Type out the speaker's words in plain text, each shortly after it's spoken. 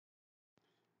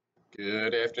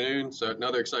Good afternoon. So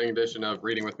another exciting edition of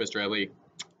Reading with Mr. Eble.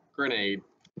 Grenade.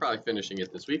 Probably finishing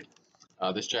it this week.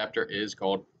 This chapter is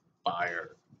called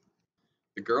Fire.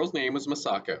 The girl's name was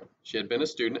Masako. She had been a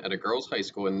student at a girls' high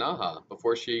school in Naha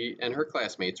before she and her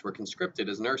classmates were conscripted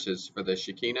as nurses for the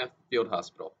Shikina Field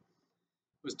Hospital.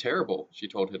 It was terrible, she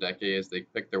told Hideki as they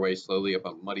picked their way slowly up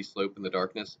a muddy slope in the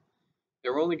darkness. They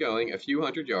were only going a few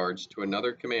hundred yards to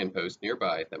another command post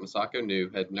nearby that Masako knew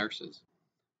had nurses.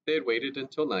 They had waited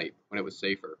until night, when it was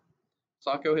safer.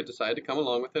 Sako had decided to come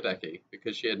along with Hideki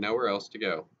because she had nowhere else to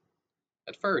go.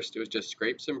 At first, it was just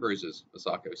scrapes and bruises,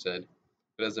 Masako said,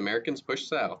 but as Americans pushed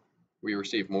south, we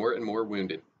received more and more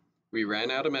wounded. We ran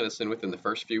out of medicine within the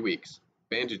first few weeks.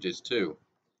 Bandages, too.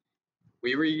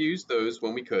 We reused those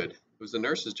when we could. It was the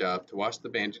nurse's job to wash the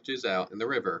bandages out in the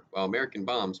river while American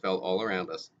bombs fell all around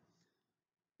us.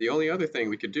 The only other thing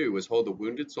we could do was hold the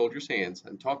wounded soldiers' hands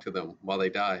and talk to them while they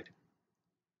died.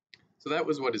 So that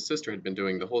was what his sister had been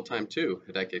doing the whole time too,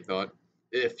 Hideki thought,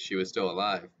 if she was still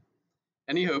alive.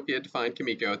 Any hope he had to find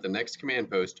Kimiko at the next command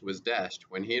post was dashed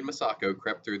when he and Masako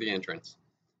crept through the entrance.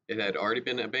 It had already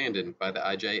been abandoned by the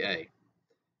IJA.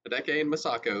 Hideki and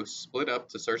Masako split up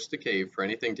to search the cave for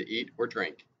anything to eat or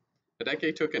drink.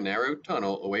 Hideki took a narrow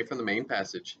tunnel away from the main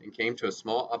passage and came to a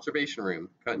small observation room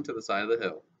cut into the side of the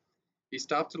hill. He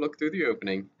stopped to look through the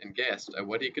opening and gasped at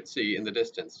what he could see in the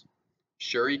distance.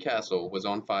 Shuri Castle was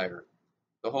on fire.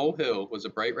 The whole hill was a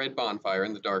bright red bonfire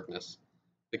in the darkness.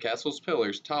 The castle's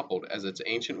pillars toppled as its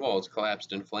ancient walls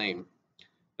collapsed in flame.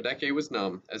 Hideki was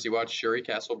numb as he watched Shuri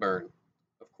Castle burn.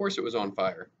 Of course it was on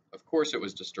fire. Of course it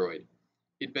was destroyed.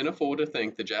 He'd been a fool to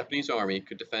think the Japanese army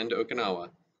could defend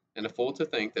Okinawa, and a fool to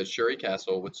think that Shuri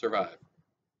Castle would survive.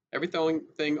 Everything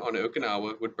on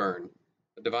Okinawa would burn.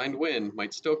 A divine wind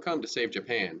might still come to save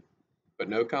Japan, but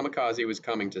no kamikaze was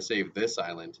coming to save this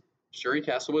island. Shuri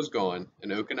Castle was gone,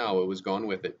 and Okinawa was gone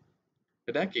with it.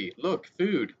 Hideki, look,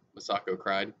 food! Masako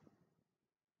cried.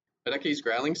 Hideki's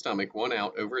growling stomach won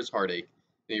out over his heartache,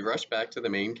 and he rushed back to the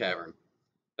main cavern.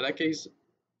 Hideki's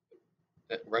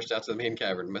rushed out to the main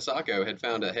cavern. Masako had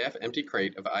found a half-empty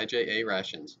crate of IJA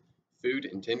rations, food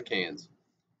in tin cans.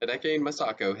 Hideki and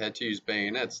Masako had to use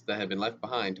bayonets that had been left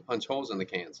behind to punch holes in the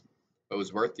cans, but it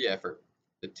was worth the effort.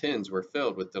 The tins were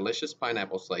filled with delicious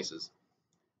pineapple slices.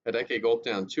 Hideki gulped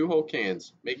down 2 whole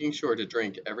cans, making sure to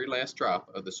drink every last drop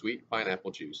of the sweet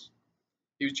pineapple juice.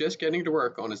 He was just getting to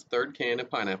work on his 3rd can of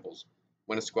pineapples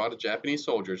when a squad of Japanese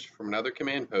soldiers from another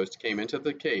command post came into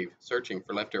the cave searching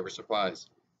for leftover supplies.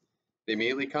 They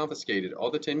immediately confiscated all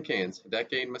the tin cans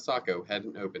Hideki and Masako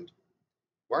hadn't opened.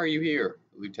 "Why are you here?"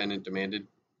 the lieutenant demanded.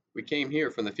 "We came here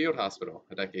from the field hospital,"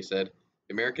 Hideki said.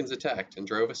 "The Americans attacked and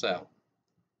drove us out."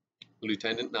 The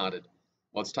lieutenant nodded.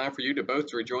 "Well, it's time for you to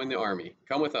both rejoin the army.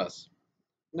 Come with us."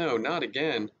 No, not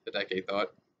again, Hideki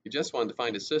thought. He just wanted to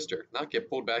find his sister, not get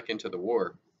pulled back into the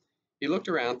war. He looked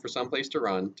around for some place to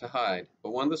run, to hide,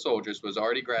 but one of the soldiers was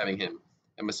already grabbing him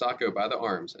and Masako by the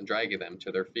arms and dragging them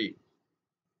to their feet.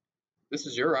 "This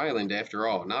is your island after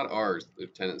all, not ours," the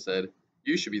lieutenant said.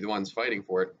 "You should be the ones fighting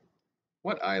for it."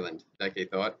 What island? Hideki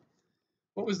thought.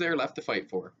 What was there left to fight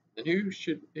for? And who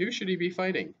should he be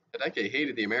fighting? Hideki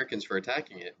hated the Americans for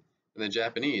attacking it, and the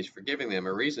Japanese for giving them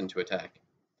a reason to attack.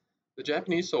 The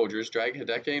Japanese soldiers dragged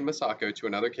Hideki and Masako to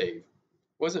another cave. It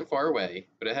wasn't far away,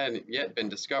 but it hadn't yet been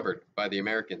discovered by the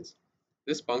Americans.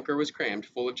 This bunker was crammed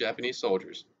full of Japanese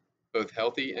soldiers, both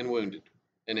healthy and wounded,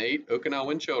 and 8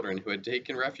 Okinawan children who had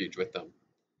taken refuge with them.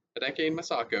 Hideki and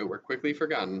Masako were quickly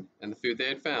forgotten, and the food they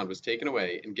had found was taken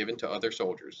away and given to other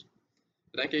soldiers.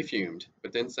 Hideki fumed,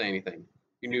 but didn't say anything.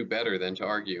 He knew better than to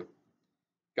argue.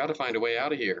 "Gotta find a way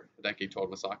out of here," Hideki told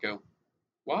Masako.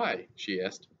 "Why?" she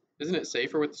asked. "Isn't it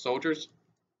safer with the soldiers?"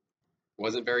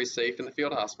 "Wasn't very safe in the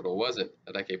field hospital, was it?"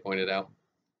 Hideki pointed out.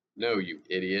 "No, you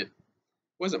idiot." It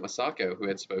wasn't Masako who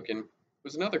had spoken. It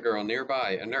was another girl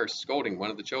nearby, a nurse scolding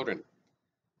one of the children.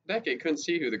 Hideki couldn't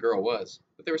see who the girl was,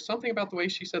 but there was something about the way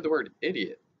she said the word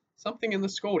idiot, something in the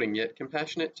scolding yet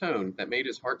compassionate tone that made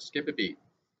his heart skip a beat.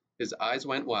 His eyes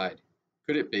went wide.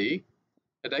 Could it be?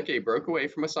 Hideki broke away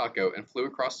from Masako and flew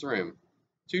across the room.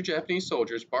 2 Japanese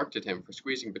soldiers barked at him for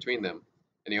squeezing between them,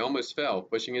 and he almost fell,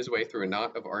 pushing his way through a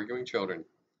knot of arguing children.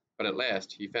 But at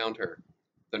last he found her.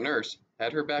 The nurse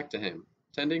had her back to him,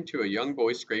 tending to a young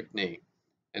boy's scraped knee,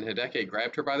 and Hideki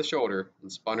grabbed her by the shoulder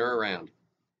and spun her around.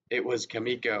 It was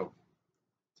Kimiko.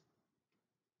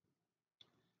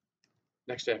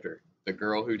 Next chapter, The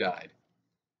Girl Who Died.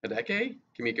 "Hideki?"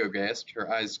 Kimiko gasped,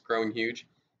 her eyes growing huge.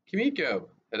 "Kimiko!"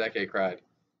 Hideki cried.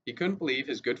 He couldn't believe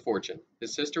his good fortune.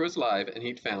 His sister was alive, and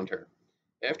he'd found her.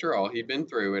 After all he'd been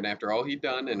through, and after all he'd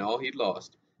done and all he'd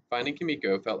lost, Finding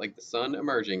Kimiko felt like the sun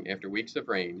emerging after weeks of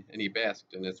rain, and he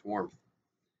basked in its warmth.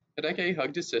 Hideki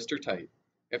hugged his sister tight.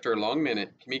 After a long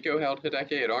minute, Kimiko held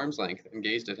Hideki at arm's length and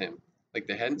gazed at him, like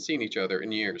they hadn't seen each other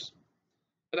in years.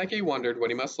 Hideki wondered what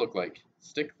he must look like,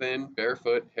 stick-thin,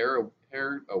 barefoot, hair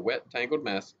a wet, tangled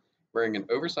mess, wearing an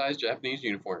oversized Japanese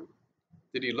uniform.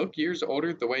 Did he look years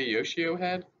older the way Yoshio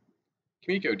had?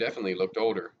 Kimiko definitely looked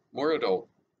older, more adult.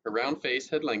 Her round face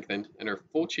had lengthened, and her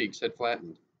full cheeks had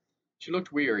flattened. She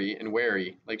looked weary and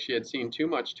wary, like she had seen too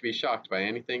much to be shocked by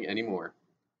anything anymore.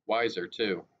 Wiser,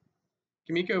 too.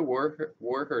 Kimiko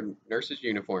wore her nurse's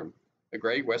uniform, a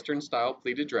gray Western-style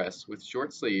pleated dress with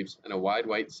short sleeves and a wide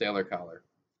white sailor collar.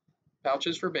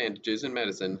 Pouches for bandages and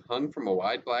medicine hung from a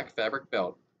wide black fabric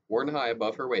belt worn high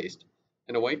above her waist,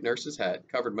 and a white nurse's hat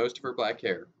covered most of her black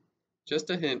hair.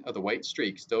 Just a hint of the white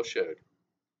streak still showed.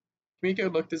 Kimiko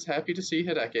looked as happy to see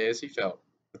Hideki as he felt,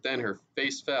 but then her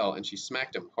face fell and she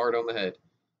smacked him hard on the head.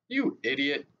 "You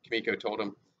idiot," Kimiko told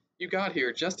him. "You got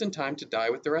here just in time to die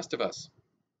with the rest of us."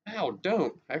 "Ow,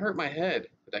 don't! I hurt my head,"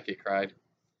 Hideki cried.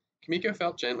 Kimiko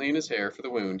felt gently in his hair for the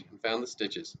wound and found the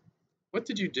stitches. "What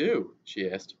did you do?" she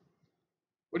asked.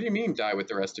 "What do you mean, die with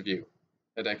the rest of you?"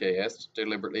 Hideki asked,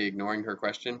 deliberately ignoring her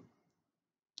question.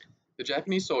 "The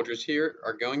Japanese soldiers here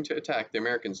are going to attack the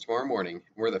Americans tomorrow morning,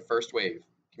 and we're the first wave,"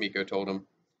 Kimiko told him.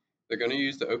 "They're going to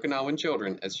use the Okinawan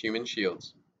children as human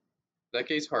shields."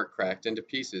 Hideki's heart cracked into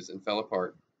pieces and fell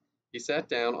apart. He sat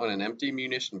down on an empty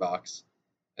munition box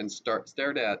and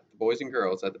stared at the boys and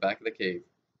girls at the back of the cave.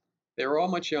 They were all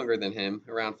much younger than him,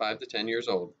 around 5 to 10 years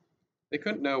old. They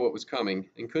couldn't know what was coming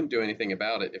and couldn't do anything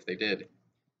about it if they did.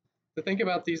 To think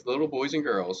about these little boys and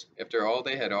girls, after all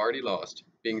they had already lost,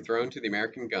 being thrown to the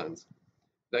American guns.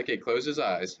 Hideki closed his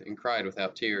eyes and cried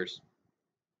without tears.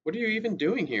 "What are you even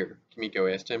doing here?" Kimiko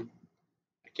asked him.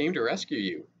 "I came to rescue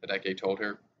you," Hideki told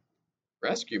her.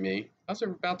 "Rescue me? I was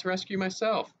about to rescue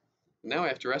myself. And now I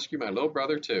have to rescue my little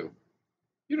brother too."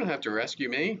 "You don't have to rescue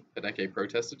me," Hideki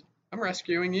protested. "I'm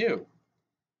rescuing you."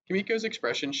 Kimiko's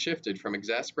expression shifted from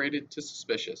exasperated to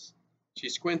suspicious. She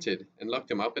squinted and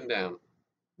looked him up and down.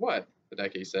 "What?"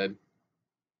 Hideki said.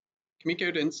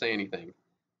 Kimiko didn't say anything,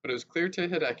 but it was clear to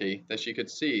Hideki that she could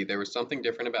see there was something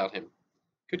different about him.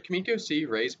 Could Kimiko see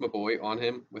Ray's Maboi on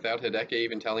him without Hideki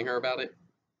even telling her about it?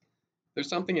 There's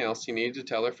something else he needed to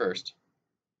tell her first.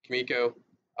 "Kimiko,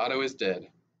 Otto is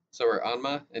dead. So are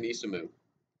Anma and Isumu."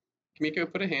 Kimiko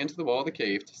put a hand to the wall of the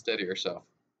cave to steady herself.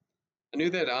 "I knew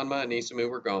that Anma and Isumu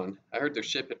were gone. I heard their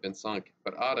ship had been sunk,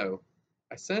 but Otto,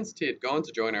 I sensed he had gone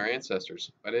to join our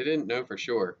ancestors, but I didn't know for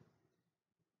sure."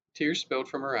 Tears spilled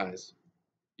from her eyes.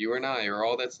 "You and I are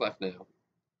all that's left now."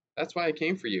 "That's why I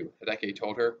came for you," Hideki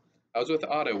told her. "I was with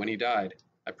Otto when he died.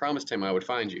 I promised him I would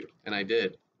find you, and I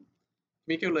did."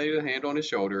 Kimiko laid a hand on his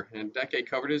shoulder, and Hideki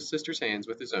covered his sister's hands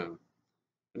with his own.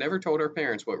 "I never told our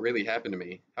parents what really happened to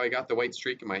me, how I got the white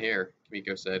streak in my hair,"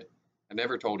 Kimiko said. "I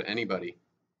never told anybody."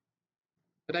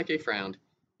 Hideki frowned.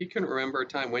 He couldn't remember a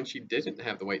time when she didn't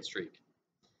have the white streak.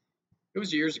 "It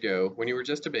was years ago, when you were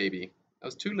just a baby. I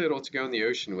was too little to go in the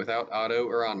ocean without Otto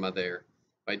or Anma there,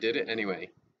 but I did it anyway.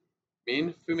 Me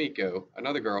and Fumiko,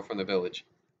 another girl from the village,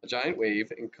 a giant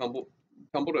wave and tumbled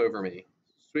over me,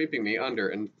 sweeping me under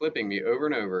and flipping me over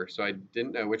and over so I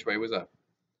didn't know which way was up.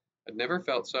 I'd never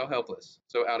felt so helpless,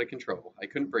 so out of control. I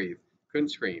couldn't breathe, couldn't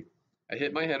scream. I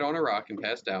hit my head on a rock and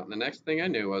passed out, and the next thing I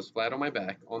knew I was flat on my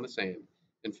back on the sand,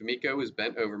 and Fumiko was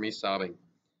bent over me sobbing.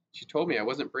 She told me I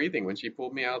wasn't breathing when she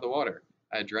pulled me out of the water.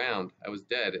 I had drowned, I was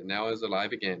dead, and now I was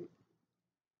alive again."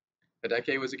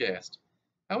 Hideki was aghast.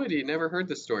 How had he never heard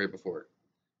this story before?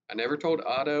 "I never told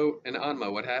Otto and Anma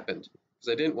what happened, because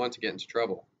I didn't want to get into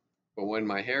trouble. But when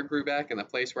my hair grew back in the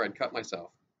place where I'd cut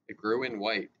myself, it grew in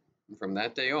white, and from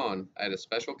that day on, I had a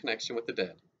special connection with the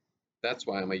dead. That's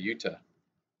why I'm a Yuta."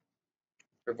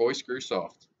 Her voice grew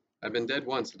soft. "I've been dead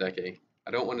once, Hideki.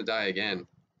 I don't want to die again."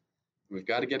 "We've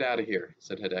got to get out of here,"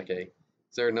 said Hideki.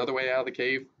 "Is there another way out of the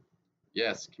cave?"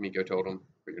 "Yes," Kimiko told him,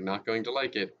 "but you're not going to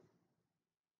like it."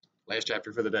 Last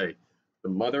chapter for the day. The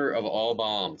mother of all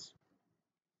bombs.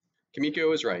 Kimiko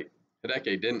was right.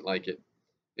 Hideki didn't like it.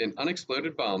 An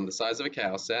unexploded bomb the size of a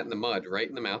cow sat in the mud right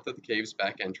in the mouth of the cave's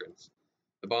back entrance.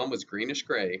 The bomb was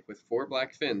greenish-gray, with 4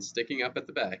 black fins sticking up at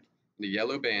the back and a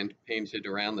yellow band painted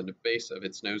around the base of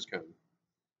its nose cone.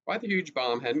 Why the huge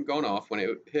bomb hadn't gone off when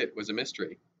it hit was a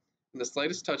mystery, and the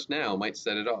slightest touch now might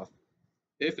set it off.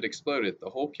 If it exploded, the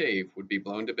whole cave would be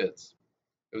blown to bits.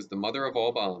 It was the mother of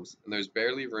all bombs, and there was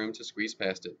barely room to squeeze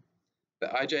past it. The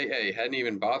IJA hadn't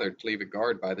even bothered to leave a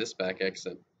guard by this back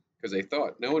exit, because they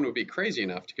thought no one would be crazy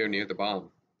enough to go near the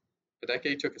bomb.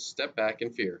 Hideki took a step back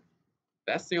in fear.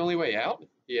 "That's the only way out?"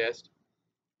 he asked.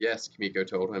 "Yes," Kimiko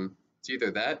told him. It's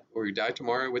either that or you die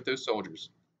tomorrow with those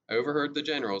soldiers. I overheard the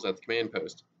generals at the command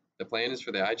post. The plan is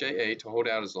for the IJA to hold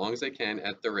out as long as they can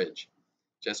at the ridge.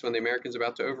 Just when the Americans are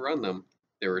about to overrun them,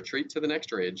 they retreat to the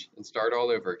next ridge and start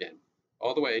all over again,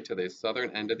 all the way to the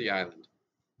southern end of the island.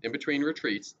 In between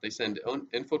retreats, they send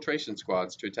infiltration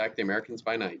squads to attack the Americans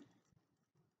by night.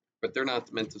 But they're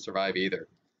not meant to survive either.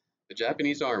 The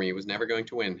Japanese army was never going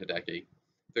to win, Hideki.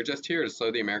 They're just here to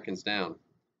slow the Americans down.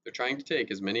 They're trying to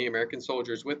take as many American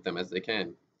soldiers with them as they can,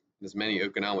 and as many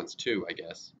Okinawans too, I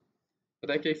guess.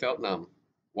 Hideki felt numb.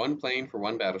 One plane for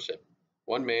one battleship.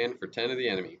 One man for 10 of the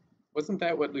enemy. Wasn't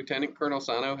that what Lieutenant Colonel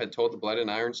Sano had told the Blood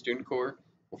and Iron Student Corps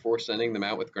before sending them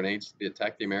out with grenades to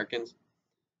attack the Americans?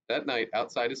 That night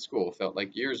outside his school felt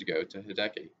like years ago to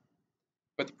Hideki.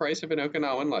 But the price of an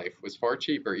Okinawan life was far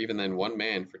cheaper even than one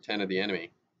man for 10 of the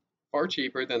enemy. Far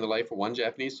cheaper than the life of one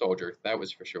Japanese soldier, that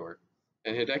was for sure.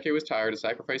 And Hideki was tired of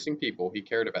sacrificing people he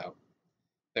cared about.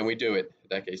 Then we do it,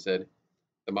 Hideki said.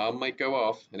 The bomb might go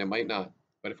off, and it might not.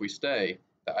 But if we stay,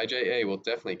 the IJA will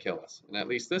definitely kill us, and at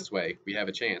least this way, we have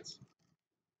a chance.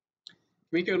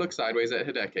 Kimiko looked sideways at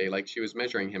Hideki like she was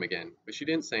measuring him again, but she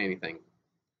didn't say anything.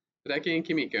 Hideki and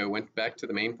Kimiko went back to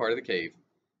the main part of the cave.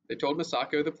 They told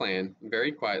Masako the plan, and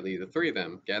very quietly the three of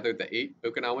them gathered the 8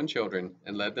 Okinawan children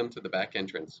and led them to the back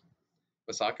entrance.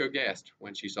 Masako gasped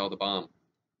when she saw the bomb.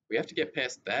 We have to get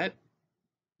past that?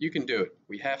 You can do it.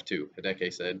 We have to,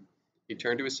 Hideki said. He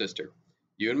turned to his sister.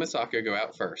 You and Masako go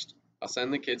out first. I'll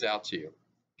send the kids out to you.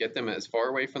 Get them as far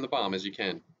away from the bomb as you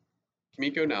can.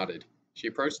 Kimiko nodded. She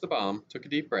approached the bomb, took a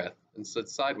deep breath, and slid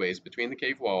sideways between the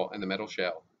cave wall and the metal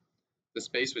shell. The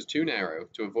space was too narrow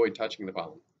to avoid touching the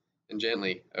bomb, and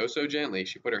gently, oh so gently,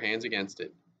 she put her hands against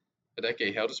it.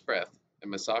 Hideki held his breath,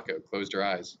 and Masako closed her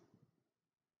eyes.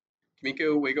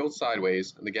 Kimiko wiggled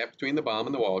sideways, and the gap between the bomb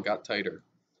and the wall got tighter.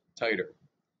 Tighter.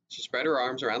 She spread her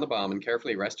arms around the bomb and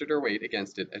carefully rested her weight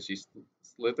against it as she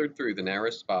slithered through the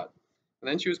narrowest spot, and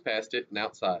then she was past it and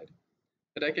outside.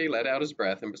 Hideki let out his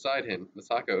breath, and beside him,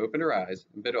 Masako opened her eyes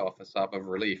and bit off a sob of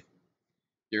relief.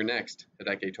 You're next,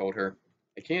 Hideki told her.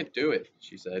 I can't do it,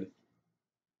 she said.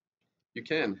 You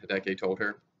can, Hideki told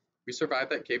her. We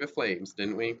survived that cave of flames,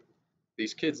 didn't we?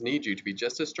 These kids need you to be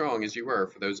just as strong as you were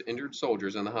for those injured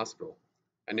soldiers in the hospital.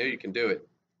 I know you can do it.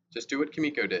 Just do what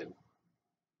Kimiko did.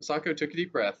 Masako took a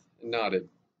deep breath and nodded.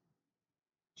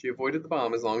 She avoided the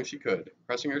bomb as long as she could,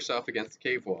 pressing herself against the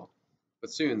cave wall.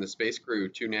 But soon the space grew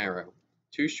too narrow,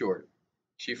 too short.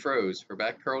 She froze, her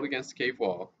back curled against the cave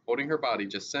wall, holding her body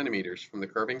just centimeters from the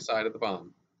curving side of the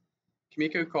bomb.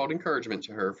 Kimiko called encouragement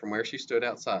to her from where she stood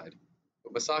outside,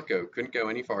 but Masako couldn't go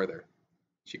any farther.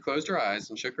 She closed her eyes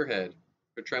and shook her head.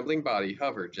 Her trembling body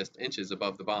hovered just inches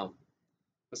above the bomb.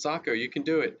 Masako, you can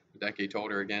do it, Hideki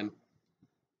told her again.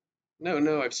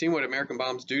 No, I've seen what American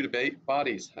bombs do to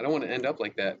bodies. I don't want to end up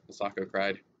like that, Masako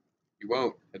cried. You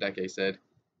won't, Hideki said.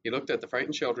 He looked at the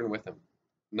frightened children with him.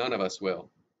 None of us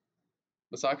will.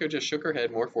 Masako just shook her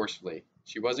head more forcefully.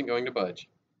 She wasn't going to budge.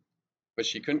 But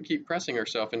she couldn't keep pressing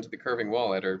herself into the curving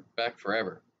wall at her back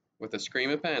forever. With a scream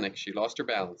of panic, she lost her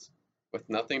balance. With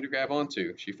nothing to grab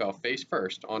onto, she fell face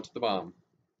first onto the bomb.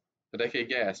 Hideki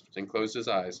gasped and closed his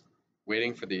eyes,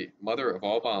 waiting for the mother of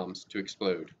all bombs to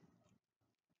explode.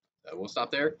 We'll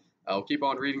stop there. I'll keep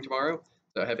on reading tomorrow.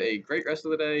 So have a great rest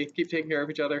of the day. Keep taking care of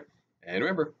each other. And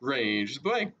remember, range is the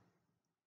way.